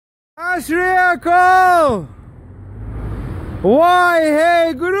Shri Akal! Why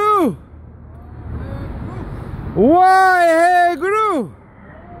hey Guru? Why hey Guru?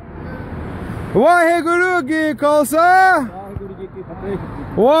 Why hey Guru ki Khalsa?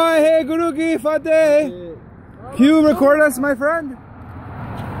 Why hey Guru ki Fateh? Can you record us, my friend?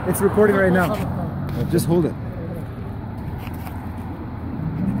 It's recording right now. Just hold it.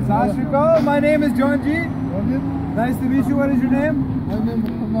 Sat Shri Akal, my name is Johnjeet. Nice to meet you. What is your name? My name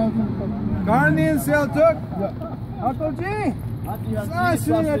is Karni and Seltuk. Uncle G. Sat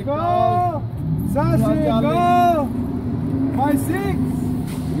Shri Akal. Sat Shri Akal. My Sikhs.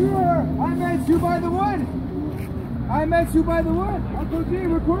 I met you by the wood. I met you by the wood. Uncle G,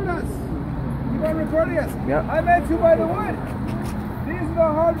 record us. You are recording us. Yeah. I met you by the wood. These are the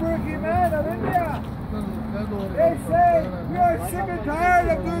hard-working men of India. They say we are sick and tired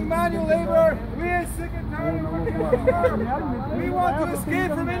of doing manual labor. We are sick and tired of working on the farm. We want to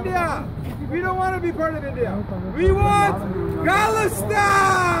escape from India. We don't want to be part of India. We want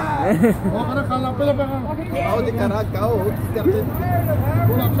Khalistan.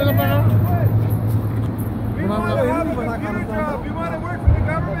 We want to have a computer job. We want to work for the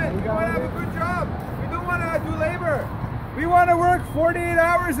government. We want to have a good job. We don't want to do labor. We want to work 48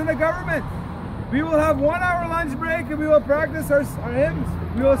 hours in the government. We will have 1 hour lunch break and we will practice our hymns.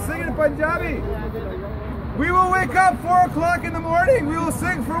 We will sing in Punjabi. We will wake up 4 o'clock in the morning. We will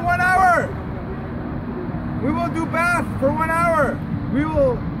sing for 1 hour. We will do bath for 1 hour. We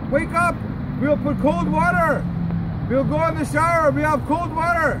will wake up. We will put cold water. We will go in the shower. We have cold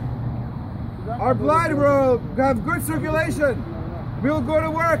water. Our blood will have good circulation. We will go to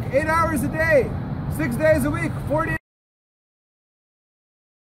work 8 hours a day, 6 days a week, 40